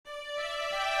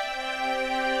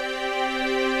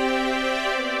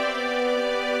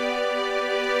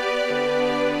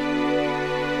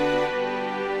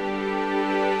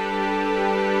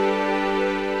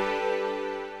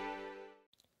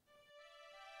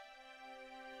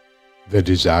The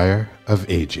Desire of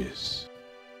Ages.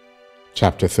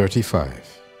 Chapter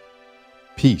 35.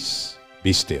 Peace,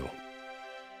 be still.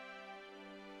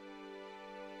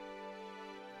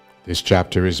 This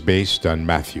chapter is based on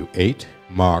Matthew 8,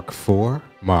 Mark 4,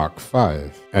 Mark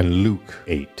 5, and Luke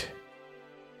 8.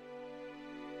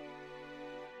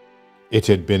 It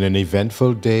had been an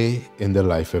eventful day in the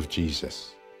life of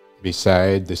Jesus.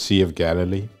 Beside the Sea of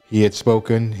Galilee, he had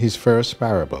spoken his first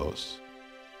parables,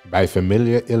 by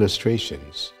familiar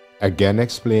illustrations, again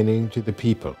explaining to the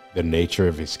people the nature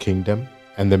of his kingdom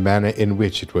and the manner in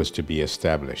which it was to be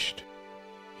established.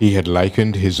 He had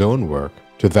likened his own work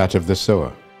to that of the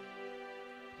sower,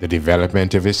 the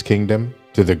development of his kingdom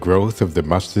to the growth of the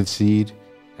mustard seed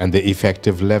and the effect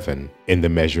of leaven in the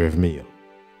measure of meal.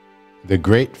 The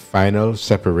great final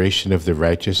separation of the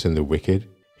righteous and the wicked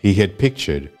he had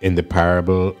pictured in the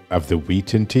parable of the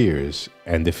wheat and tares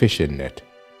and the fishing net.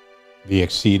 The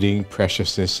exceeding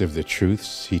preciousness of the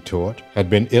truths he taught had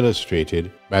been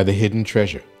illustrated by the hidden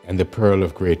treasure and the pearl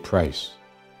of great price,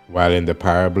 while in the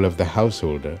parable of the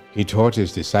householder he taught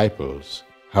his disciples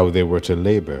how they were to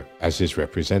labor as his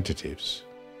representatives.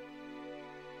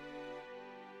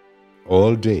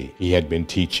 All day he had been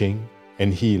teaching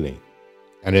and healing,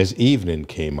 and as evening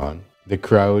came on, the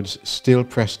crowds still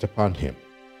pressed upon him.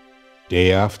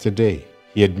 Day after day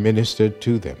he had ministered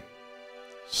to them,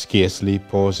 scarcely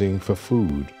pausing for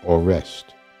food or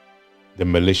rest. The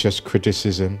malicious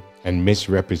criticism and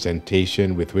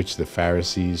misrepresentation with which the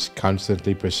Pharisees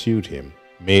constantly pursued him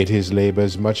made his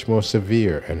labors much more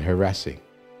severe and harassing.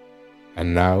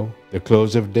 And now the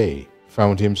close of day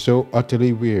found him so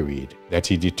utterly wearied that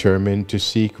he determined to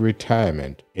seek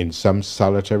retirement in some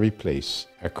solitary place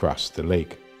across the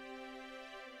lake.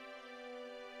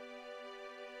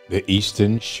 The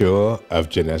eastern shore of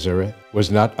Gennesaret was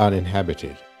not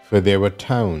uninhabited, for there were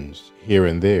towns here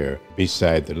and there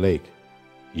beside the lake.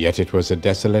 Yet it was a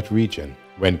desolate region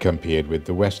when compared with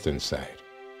the western side.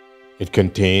 It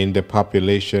contained a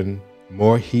population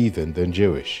more heathen than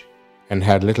Jewish, and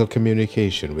had little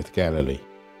communication with Galilee.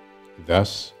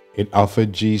 Thus it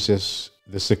offered Jesus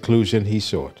the seclusion he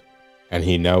sought, and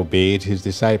he now bade his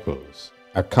disciples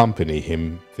accompany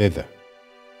him thither.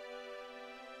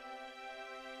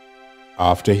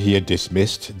 After he had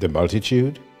dismissed the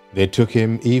multitude, they took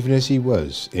him even as he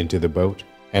was into the boat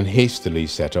and hastily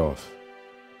set off.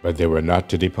 But they were not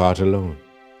to depart alone.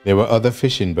 There were other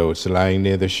fishing boats lying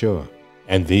near the shore,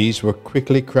 and these were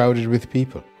quickly crowded with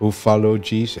people who followed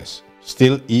Jesus,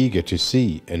 still eager to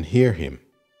see and hear him.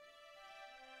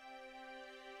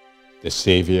 The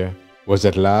Savior was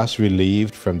at last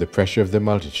relieved from the pressure of the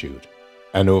multitude,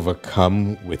 and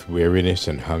overcome with weariness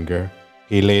and hunger,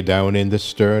 he lay down in the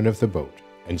stern of the boat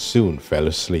and soon fell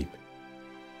asleep.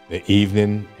 The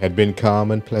evening had been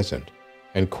calm and pleasant,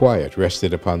 and quiet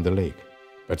rested upon the lake.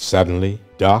 But suddenly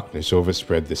darkness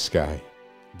overspread the sky.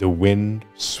 The wind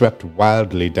swept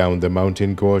wildly down the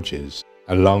mountain gorges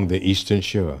along the eastern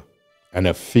shore, and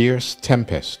a fierce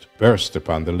tempest burst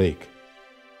upon the lake.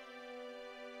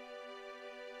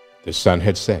 The sun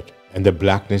had set, and the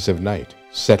blackness of night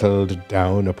settled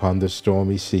down upon the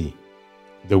stormy sea.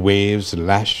 The waves,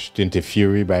 lashed into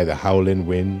fury by the howling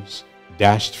winds,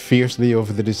 dashed fiercely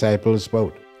over the disciples'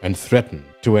 boat and threatened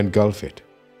to engulf it.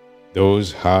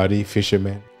 Those hardy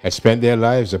fishermen had spent their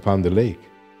lives upon the lake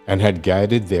and had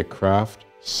guided their craft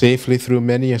safely through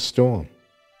many a storm.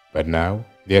 But now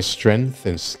their strength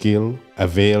and skill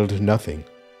availed nothing.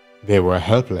 They were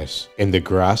helpless in the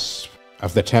grasp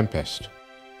of the tempest,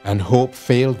 and hope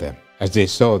failed them as they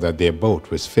saw that their boat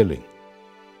was filling.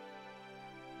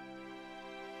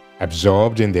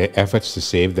 Absorbed in their efforts to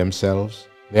save themselves,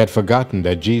 they had forgotten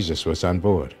that Jesus was on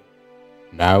board.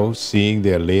 Now, seeing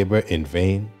their labor in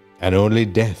vain and only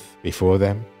death before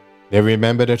them, they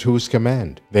remembered at whose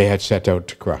command they had set out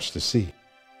to cross the sea.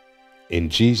 In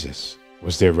Jesus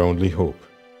was their only hope.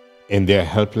 In their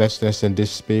helplessness and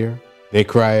despair, they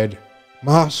cried,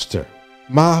 "Master,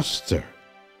 Master!"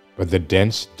 But the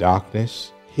dense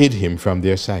darkness hid him from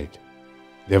their sight.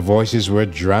 Their voices were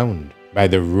drowned by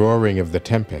the roaring of the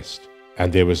tempest,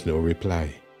 and there was no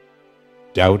reply.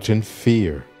 Doubt and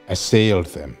fear assailed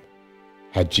them.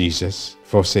 Had Jesus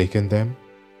forsaken them?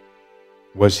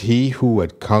 Was he who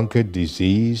had conquered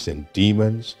disease and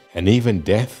demons and even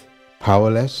death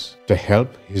powerless to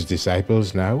help his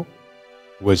disciples now?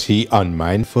 Was he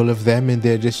unmindful of them in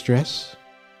their distress?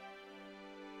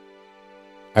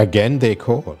 Again they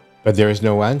call, but there is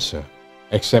no answer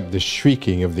except the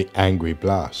shrieking of the angry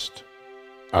blast.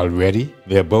 Already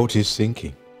their boat is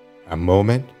sinking. A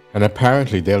moment, and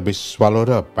apparently they'll be swallowed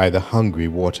up by the hungry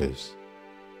waters.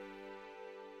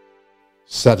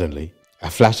 Suddenly, A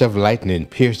flash of lightning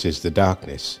pierces the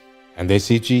darkness, and they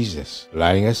see Jesus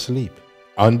lying asleep,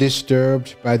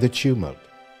 undisturbed by the tumult.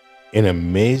 In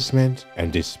amazement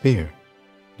and despair,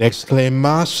 they exclaim,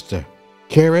 "Master,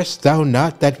 carest thou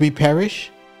not that we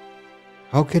perish?"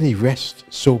 How can he rest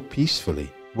so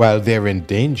peacefully while they're in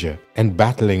danger and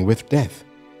battling with death?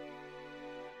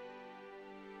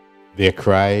 Their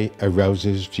cry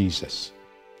arouses Jesus.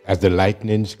 As the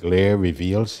lightning's glare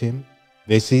reveals him,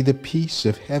 they see the peace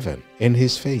of heaven in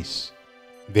his face.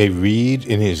 They read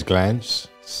in his glance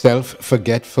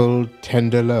self-forgetful,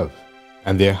 tender love,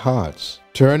 and their hearts,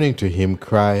 turning to him,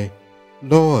 cry,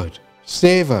 "Lord,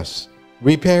 save us,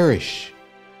 we perish."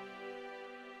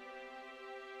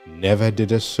 Never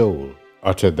did a soul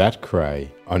utter that cry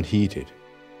unheeded.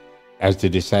 As the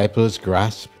disciples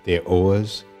grasp their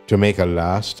oars to make a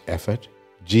last effort,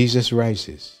 Jesus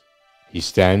rises. He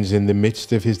stands in the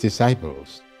midst of his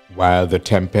disciples while the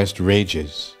tempest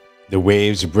rages. The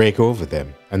waves break over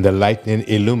them, and the lightning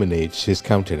illuminates his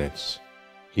countenance.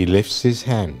 He lifts his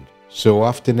hand, so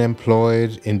often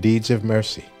employed in deeds of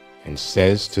mercy, and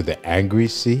says to the angry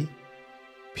sea,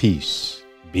 "Peace,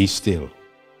 be still."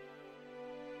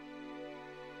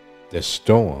 The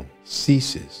storm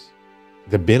ceases.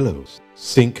 The billows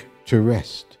sink to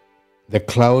rest. The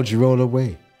clouds roll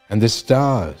away, and the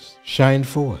stars shine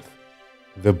forth.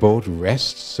 The boat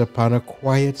rests upon a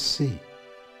quiet sea.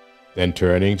 Then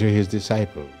turning to his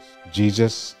disciples,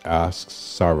 Jesus asks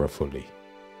sorrowfully,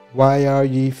 "Why are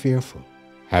ye fearful?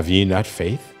 Have ye not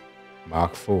faith?"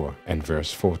 Mark 4 and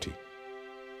verse 40.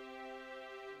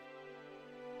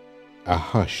 A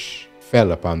hush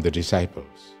fell upon the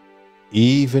disciples.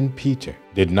 Even Peter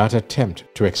did not attempt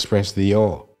to express the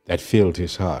awe that filled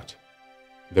his heart.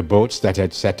 The boats that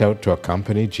had set out to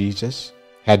accompany Jesus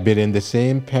had been in the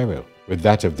same peril with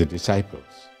that of the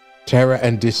disciples. Terror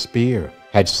and despair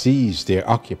had seized their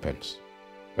occupants,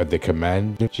 but the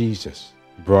command of Jesus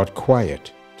brought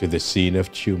quiet to the scene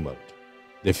of tumult.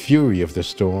 The fury of the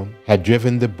storm had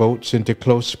driven the boats into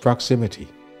close proximity,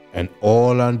 and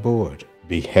all on board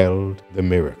beheld the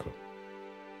miracle.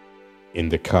 In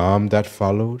the calm that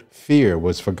followed, fear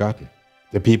was forgotten.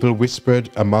 The people whispered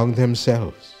among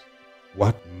themselves,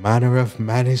 "What manner of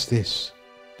man is this,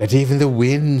 that even the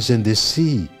winds and the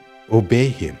sea obey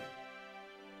him?"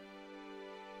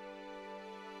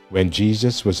 When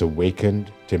Jesus was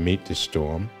awakened to meet the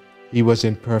storm, he was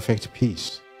in perfect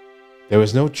peace. There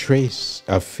was no trace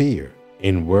of fear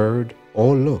in word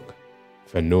or look,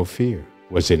 for no fear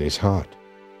was in his heart.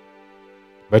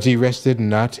 But he rested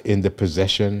not in the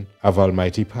possession of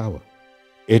almighty power.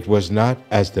 It was not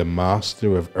as the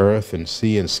master of earth and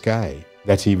sea and sky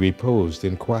that he reposed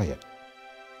in quiet.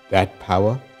 That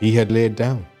power he had laid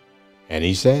down. And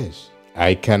he says,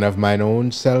 "I can of mine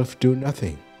own self do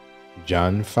nothing."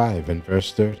 John 5 and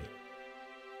verse 30.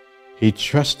 He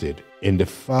trusted in the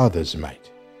Father's might.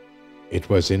 It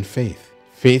was in faith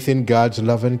in God's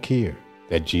love and care,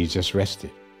 that Jesus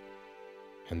rested.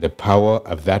 And the power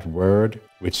of that word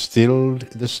which stilled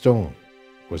the storm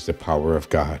was the power of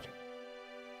God.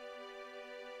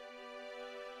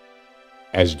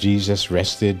 As Jesus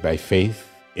rested by faith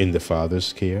in the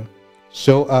Father's care,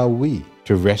 so are we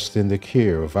to rest in the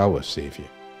care of our Savior.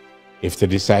 If the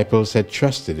disciples had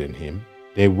trusted in him,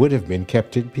 they would have been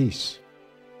kept in peace.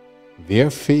 Their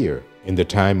fear in the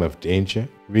time of danger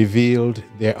revealed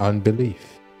their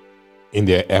unbelief. In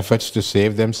their efforts to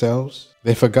save themselves,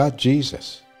 they forgot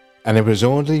Jesus, and it was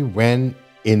only when,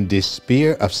 in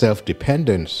despair of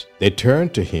self-dependence, they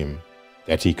turned to him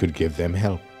that he could give them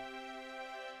help.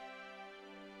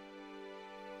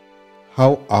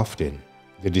 How often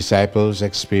the disciples'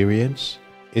 experience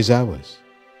is ours.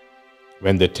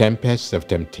 When the tempests of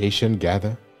temptation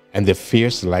gather, and the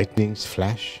fierce lightnings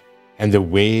flash, and the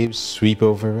waves sweep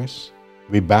over us,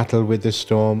 we battle with the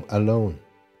storm alone,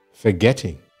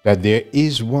 forgetting that there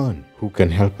is one who can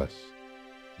help us.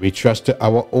 We trust to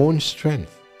our own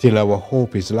strength till our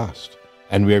hope is lost,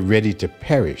 and we are ready to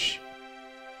perish.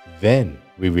 Then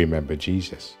we remember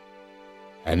Jesus.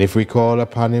 And if we call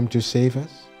upon him to save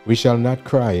us, we shall not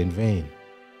cry in vain.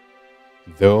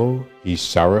 Though he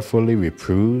sorrowfully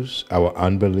reproves our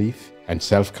unbelief and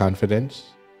self-confidence,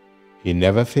 he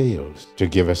never fails to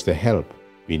give us the help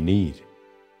we need.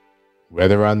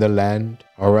 Whether on the land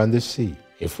or on the sea,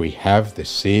 if we have the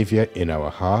Savior in our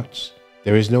hearts,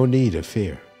 there is no need of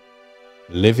fear.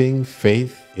 Living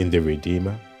faith in the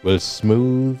Redeemer will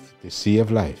smooth the sea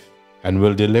of life and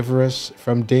will deliver us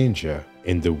from danger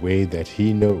in the way that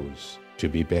he knows to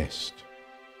be best.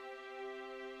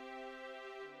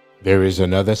 There is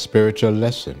another spiritual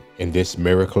lesson in this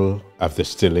miracle of the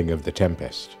stilling of the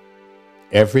tempest.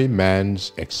 Every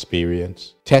man's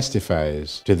experience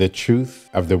testifies to the truth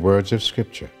of the words of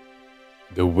Scripture.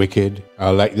 The wicked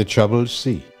are like the troubled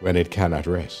sea when it cannot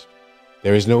rest.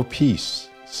 There is no peace,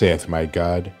 saith my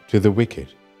God, to the wicked.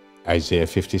 Isaiah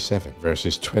 57,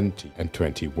 verses 20 and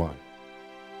 21.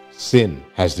 Sin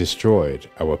has destroyed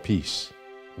our peace.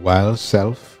 While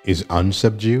self is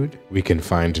unsubdued, we can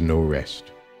find no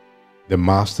rest. The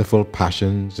masterful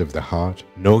passions of the heart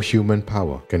no human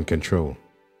power can control.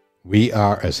 We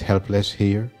are as helpless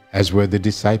here as were the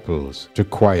disciples to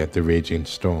quiet the raging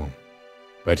storm.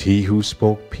 But he who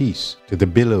spoke peace to the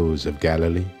billows of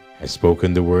Galilee has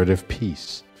spoken the word of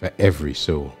peace for every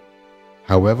soul.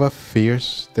 However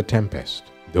fierce the tempest,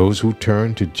 those who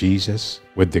turn to Jesus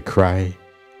with the cry,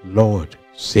 Lord,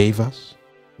 save us,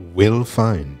 will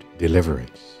find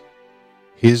deliverance.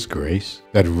 His grace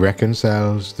that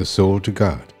reconciles the soul to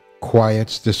God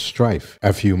quiets the strife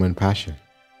of human passion,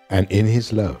 and in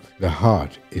his love the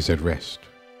heart is at rest.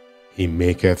 He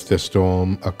maketh the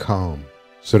storm a calm,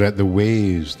 so that the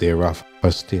waves thereof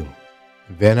are still.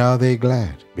 Then are they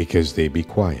glad, because they be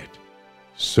quiet.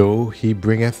 So he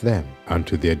bringeth them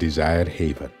unto their desired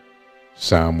haven.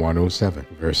 Psalm 107,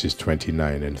 verses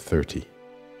 29 and 30.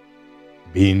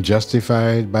 Being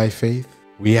justified by faith,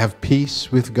 we have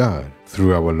peace with God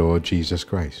through our Lord Jesus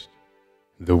Christ.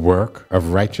 The work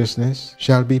of righteousness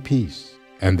shall be peace,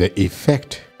 and the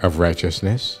effect of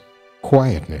righteousness,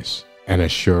 quietness and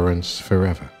assurance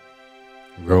forever.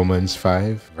 Romans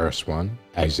 5, verse 1,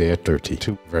 Isaiah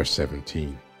 32, verse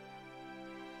 17.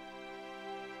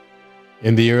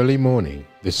 In the early morning,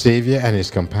 the Savior and his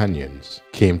companions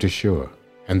came to shore,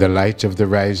 and the light of the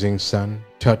rising sun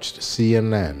touched sea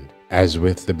and land as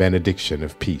with the benediction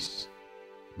of peace.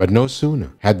 But no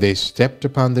sooner had they stepped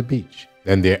upon the beach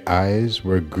than their eyes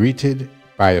were greeted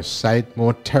by a sight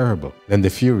more terrible than the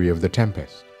fury of the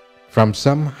tempest. From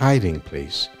some hiding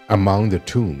place among the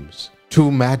tombs,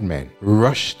 two madmen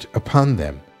rushed upon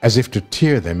them as if to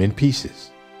tear them in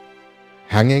pieces.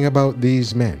 Hanging about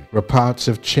these men were parts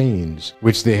of chains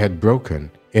which they had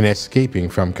broken in escaping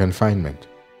from confinement.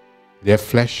 Their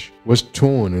flesh was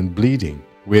torn and bleeding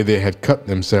where they had cut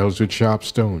themselves with sharp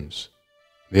stones.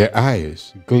 Their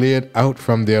eyes glared out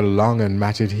from their long and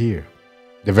matted hair.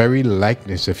 The very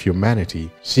likeness of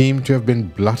humanity seemed to have been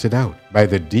blotted out by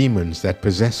the demons that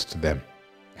possessed them,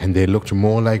 and they looked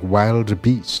more like wild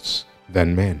beasts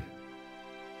than men.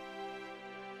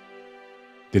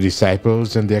 The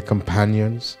disciples and their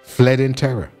companions fled in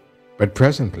terror, but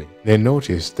presently they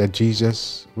noticed that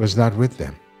Jesus was not with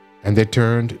them, and they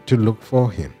turned to look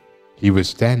for him. He was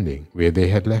standing where they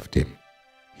had left him.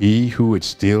 He who had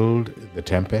stilled the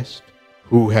tempest,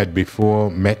 who had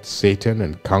before met Satan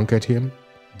and conquered him,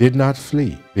 did not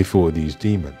flee before these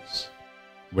demons.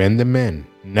 When the men,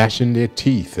 gnashing their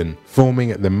teeth and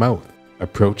foaming at the mouth,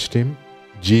 approached him,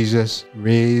 Jesus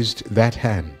raised that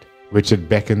hand which had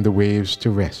beckoned the waves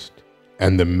to rest,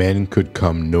 and the men could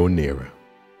come no nearer.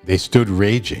 They stood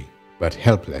raging, but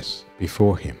helpless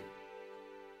before him.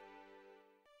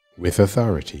 With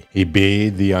authority, he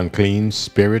bade the unclean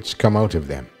spirits come out of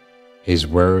them. His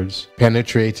words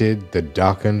penetrated the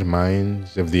darkened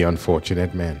minds of the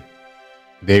unfortunate men.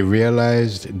 They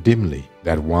realized dimly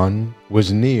that one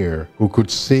was near who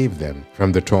could save them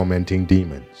from the tormenting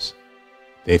demons.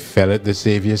 They fell at the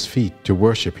Savior's feet to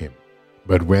worship him.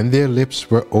 But when their lips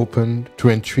were opened to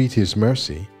entreat his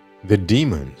mercy, the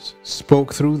demons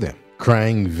spoke through them,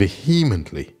 crying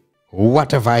vehemently,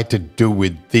 "What have I to do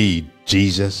with thee,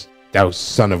 Jesus, thou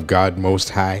Son of God Most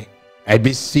High? I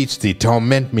beseech thee,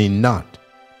 torment me not."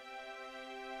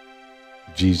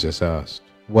 Jesus asked,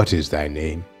 "What is thy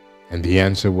name?" And the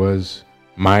answer was,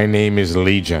 "My name is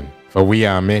Legion, for we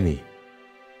are many."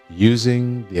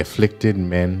 Using the afflicted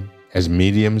men as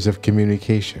mediums of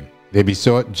communication, they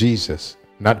besought Jesus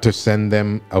not to send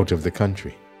them out of the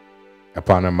country.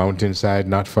 Upon a mountainside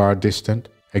not far distant,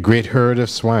 a great herd of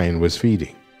swine was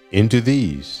feeding. Into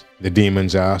these the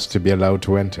demons asked to be allowed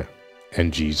to enter,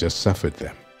 and Jesus suffered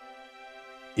them.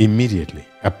 Immediately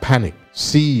a panic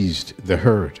seized the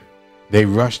herd. They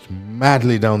rushed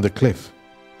madly down the cliff,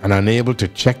 and unable to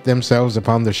check themselves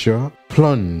upon the shore,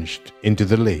 plunged into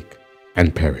the lake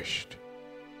and perished.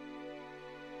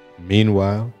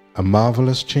 Meanwhile, a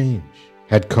marvelous change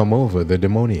had come over the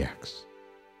demoniacs.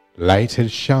 Light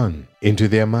had shone into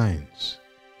their minds.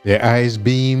 Their eyes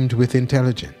beamed with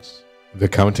intelligence. The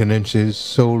countenances,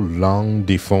 so long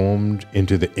deformed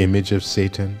into the image of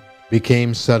Satan,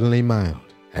 became suddenly mild,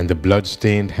 and the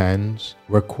blood-stained hands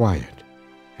were quiet.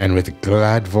 And with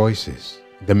glad voices,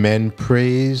 the men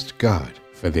praised God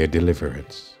for their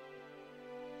deliverance.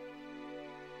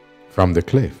 From the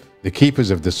cliff, The keepers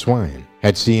of the swine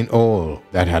had seen all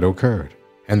that had occurred,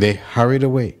 and they hurried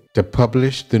away to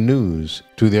publish the news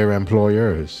to their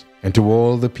employers and to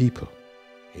all the people.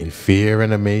 In fear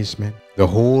and amazement, the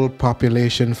whole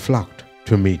population flocked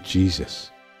to meet Jesus.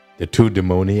 The two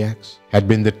demoniacs had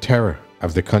been the terror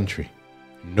of the country.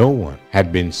 No one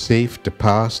had been safe to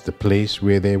pass the place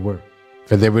where they were,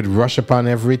 for they would rush upon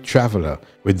every traveler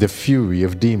with the fury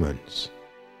of demons.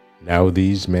 Now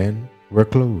these men were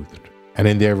clothed and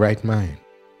in their right mind,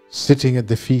 sitting at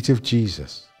the feet of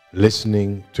Jesus,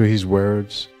 listening to his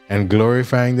words and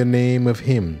glorifying the name of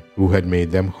him who had made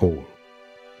them whole.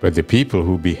 But the people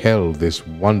who beheld this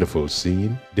wonderful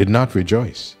scene did not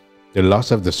rejoice. The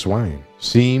loss of the swine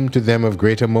seemed to them of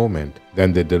greater moment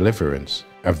than the deliverance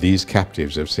of these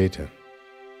captives of Satan.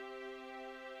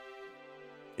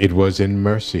 It was in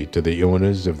mercy to the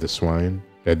owners of the swine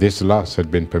that this loss had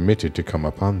been permitted to come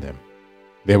upon them.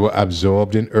 They were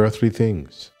absorbed in earthly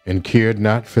things and cared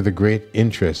not for the great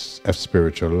interests of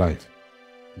spiritual life.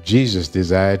 Jesus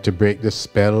desired to break the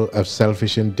spell of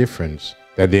selfish indifference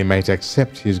that they might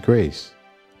accept his grace,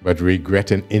 but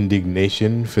regret and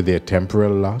indignation for their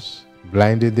temporal loss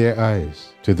blinded their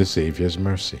eyes to the Savior's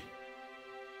mercy.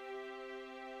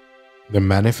 The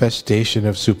manifestation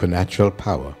of supernatural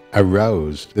power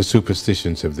aroused the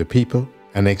superstitions of the people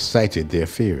and excited their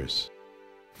fears.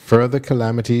 Further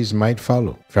calamities might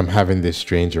follow from having this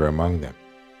stranger among them.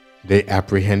 They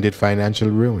apprehended financial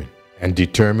ruin and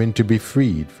determined to be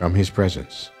freed from his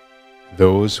presence.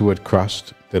 Those who had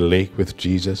crossed the lake with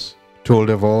Jesus told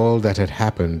of all that had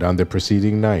happened on the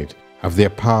preceding night, of their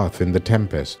path in the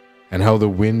tempest, and how the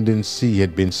wind and sea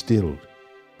had been stilled.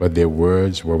 But their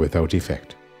words were without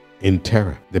effect. In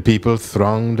terror, the people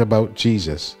thronged about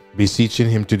Jesus, beseeching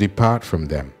him to depart from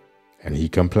them, and he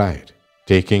complied,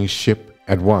 taking ship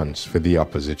at once for the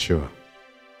opposite shore.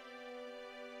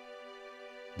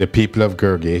 The people of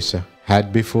Gergesa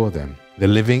had before them the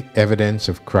living evidence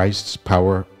of Christ's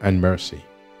power and mercy.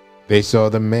 They saw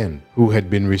the men who had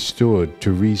been restored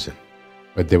to reason,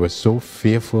 but they were so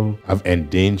fearful of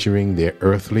endangering their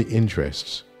earthly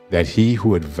interests that he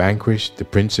who had vanquished the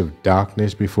prince of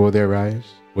darkness before their eyes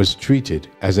was treated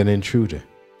as an intruder,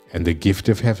 and the gift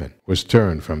of heaven was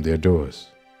turned from their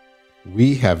doors.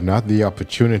 We have not the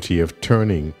opportunity of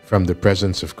turning from the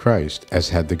presence of Christ as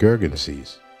had the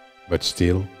Gergesenes, but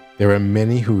still there are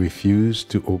many who refuse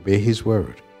to obey his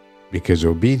word, because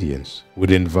obedience would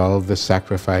involve the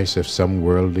sacrifice of some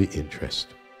worldly interest.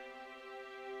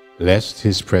 Lest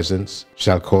his presence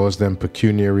shall cause them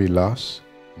pecuniary loss,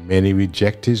 many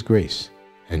reject his grace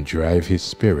and drive his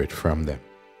spirit from them.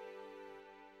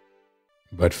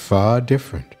 But far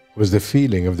different was the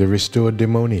feeling of the restored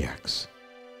demoniacs.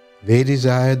 They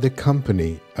desired the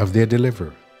company of their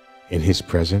deliverer. In his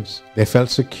presence, they felt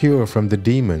secure from the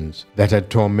demons that had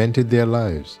tormented their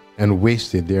lives and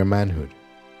wasted their manhood.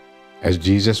 As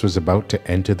Jesus was about to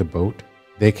enter the boat,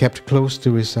 they kept close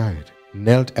to his side,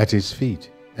 knelt at his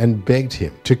feet, and begged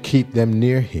him to keep them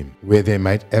near him where they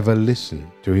might ever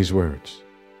listen to his words.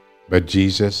 But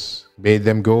Jesus bade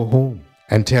them go home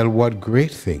and tell what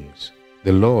great things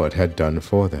the Lord had done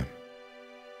for them.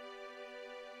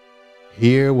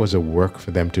 Here was a work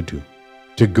for them to do,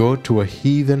 to go to a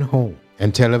heathen home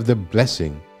and tell of the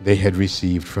blessing they had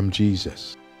received from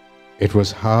Jesus. It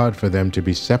was hard for them to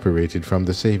be separated from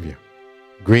the Savior.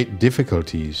 Great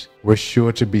difficulties were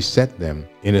sure to beset them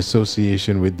in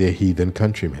association with their heathen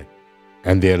countrymen,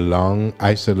 and their long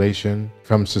isolation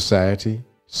from society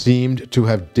seemed to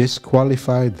have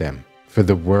disqualified them for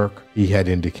the work he had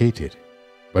indicated.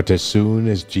 But as soon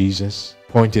as Jesus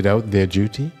pointed out their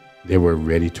duty, they were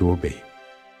ready to obey.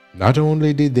 Not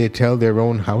only did they tell their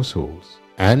own households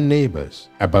and neighbors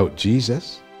about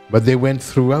Jesus, but they went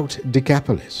throughout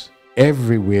Decapolis,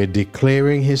 everywhere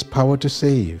declaring his power to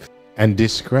save and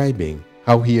describing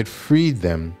how he had freed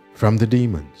them from the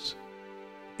demons.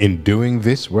 In doing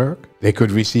this work, they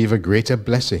could receive a greater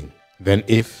blessing than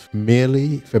if,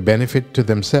 merely for benefit to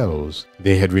themselves,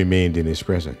 they had remained in his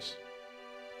presence.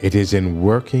 It is in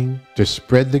working to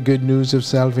spread the good news of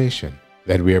salvation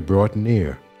that we are brought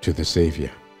near to the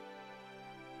Savior.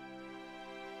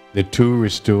 The two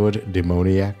restored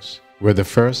demoniacs were the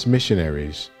first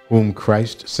missionaries whom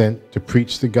Christ sent to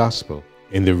preach the gospel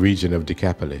in the region of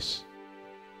Decapolis.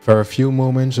 For a few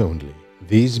moments only,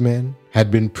 these men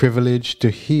had been privileged to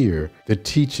hear the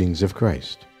teachings of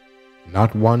Christ.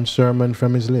 Not one sermon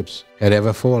from his lips had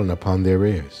ever fallen upon their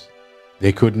ears.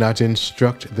 They could not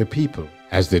instruct the people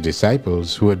as the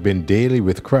disciples who had been daily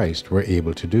with Christ were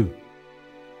able to do.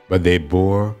 But they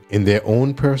bore in their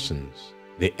own persons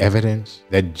the evidence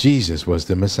that Jesus was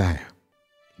the Messiah.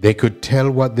 They could tell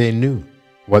what they knew,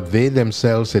 what they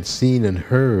themselves had seen and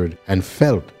heard and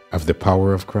felt of the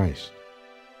power of Christ.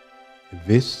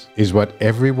 This is what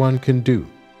everyone can do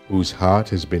whose heart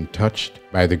has been touched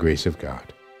by the grace of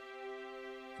God.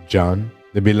 John,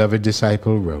 the beloved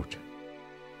disciple, wrote,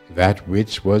 "That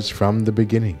which was from the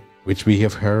beginning, which we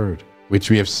have heard, which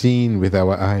we have seen with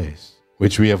our eyes,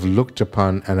 which we have looked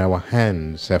upon and our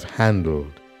hands have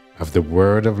handled, of the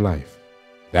word of life.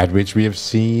 That which we have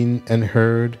seen and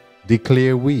heard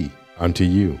declare we unto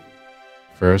you."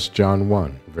 1 John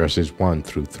 1, verses 1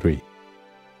 through 3.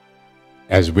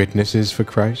 As witnesses for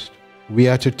Christ, we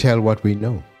are to tell what we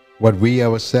know, what we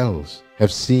ourselves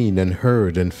have seen and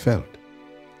heard and felt.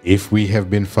 If we have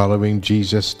been following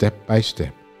Jesus step by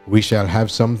step, we shall have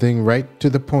something right to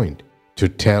the point to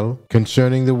tell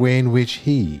concerning the way in which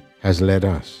He has led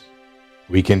us.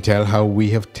 We can tell how we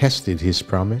have tested His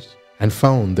promise and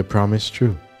found the promise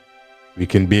true. We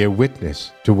can bear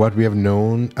witness to what we have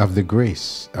known of the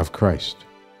grace of Christ.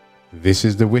 This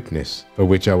is the witness for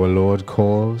which our Lord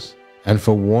calls, and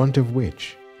for want of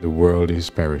which the world is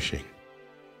perishing.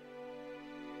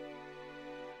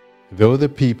 Though the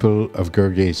people of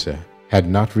Gergesa had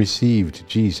not received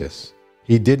Jesus,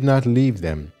 He did not leave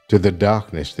them to the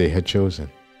darkness they had chosen.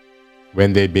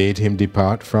 When they bade Him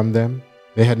depart from them,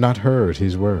 they had not heard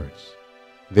His words.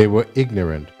 They were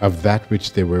ignorant of that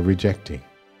which they were rejecting.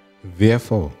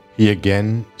 Therefore, He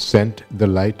again sent the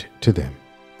light to them,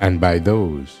 and by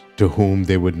those to whom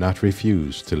they would not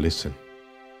refuse to listen.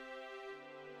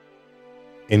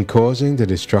 In causing the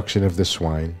destruction of the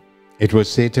swine, it was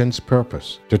Satan's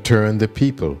purpose to turn the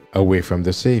people away from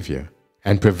the Savior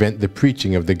and prevent the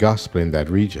preaching of the gospel in that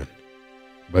region.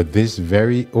 But this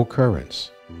very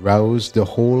occurrence roused the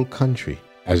whole country,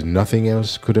 as nothing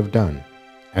else could have done,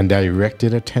 and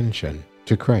directed attention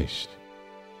to Christ.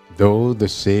 Though the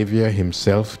Savior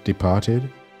Himself departed,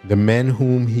 the men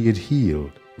whom He had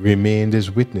healed remained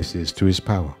as witnesses to His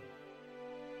power.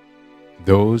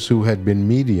 Those who had been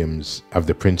mediums of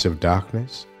the Prince of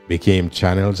Darkness became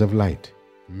channels of light,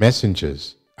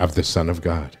 messengers of the Son of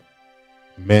God.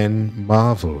 Men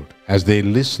marveled as they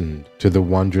listened to the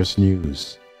wondrous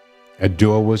news. A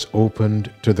door was opened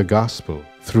to the gospel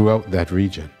throughout that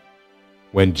region.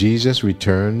 When Jesus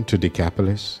returned to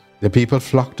Decapolis, the people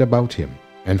flocked about Him,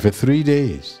 and for 3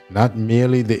 days, not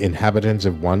merely the inhabitants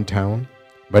of one town,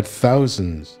 but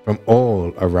thousands from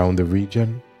all around the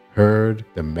region heard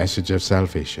the message of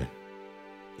salvation.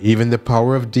 Even the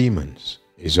power of demons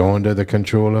is under the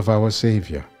control of our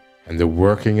Savior, and the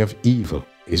working of evil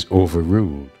is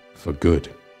overruled for good.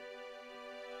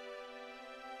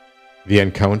 The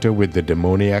encounter with the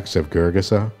demoniacs of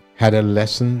Gergesa had a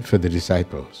lesson for the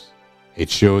disciples. It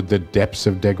showed the depths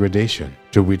of degradation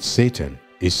to which Satan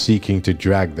is seeking to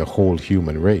drag the whole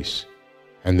human race,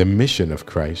 and the mission of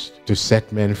Christ to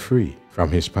set men free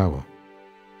from his power.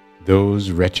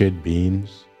 Those wretched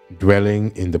beings,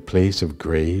 dwelling in the place of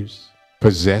graves,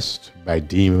 possessed by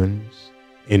demons,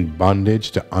 in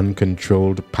bondage to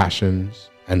uncontrolled passions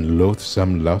and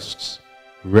loathsome lusts,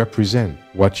 represent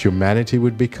what humanity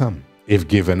would become if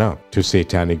given up to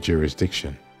satanic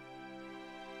jurisdiction.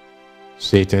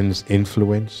 Satan's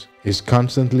influence is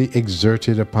constantly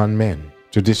exerted upon men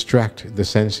to distract the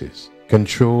senses,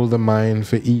 control the mind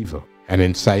for evil, and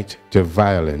incite to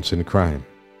violence and crime.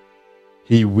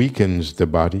 He weakens the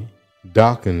body,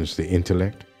 darkens the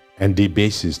intellect, and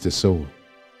debases the soul.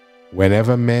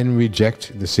 Whenever men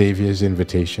reject the Savior's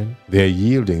invitation, they are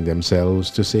yielding themselves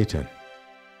to Satan.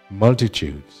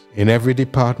 Multitudes in every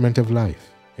department of life,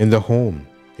 in the home,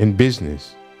 in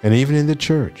business, and even in the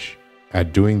church, are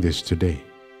doing this today.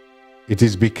 It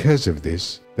is because of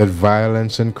this that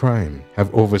violence and crime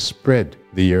have overspread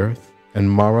the earth, and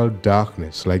moral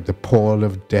darkness like the pall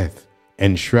of death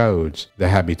enshrouds the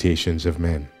habitations of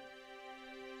men.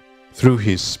 Through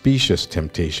his specious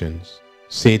temptations,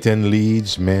 Satan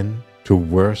leads men to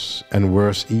worse and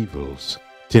worse evils,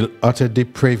 till utter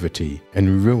depravity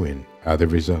and ruin are the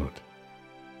result.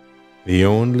 The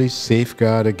only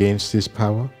safeguard against this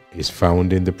power is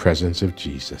found in the presence of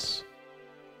Jesus.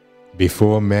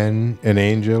 Before men and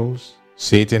angels,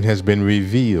 Satan has been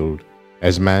revealed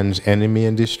as man's enemy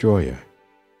and destroyer,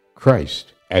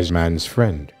 Christ as man's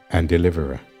friend and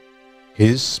deliverer.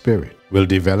 His Spirit will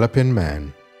develop in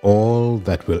man all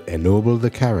that will ennoble the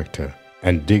character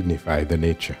and dignify the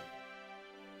nature.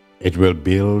 It will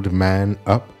build man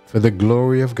up for the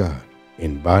glory of God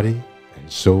in body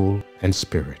and soul and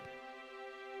spirit.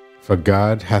 For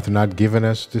God hath not given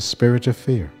us the spirit of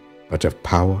fear, but of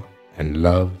power and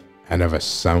love and of a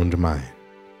sound mind.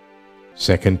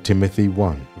 2 Timothy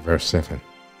 1, verse 7.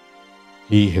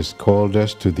 He has called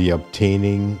us to the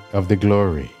obtaining of the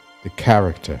glory, the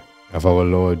character, of our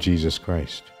Lord Jesus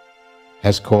Christ,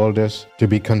 has called us to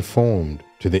be conformed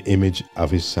to the image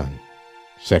of his Son.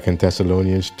 2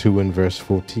 Thessalonians 2 and verse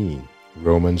 14,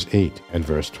 Romans 8 and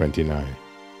verse 29.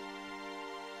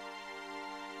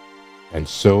 And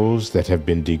souls that have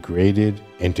been degraded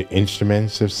into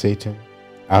instruments of Satan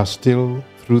are still,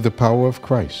 through the power of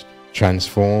Christ,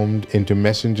 transformed into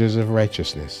messengers of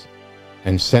righteousness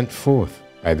and sent forth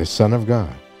by the Son of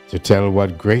God to tell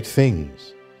what great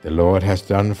things the Lord has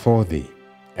done for thee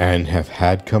and hath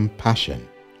had compassion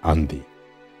on thee.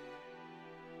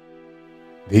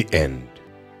 The end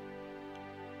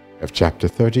of chapter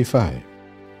 35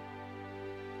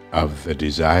 of The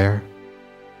Desire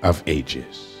of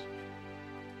Ages.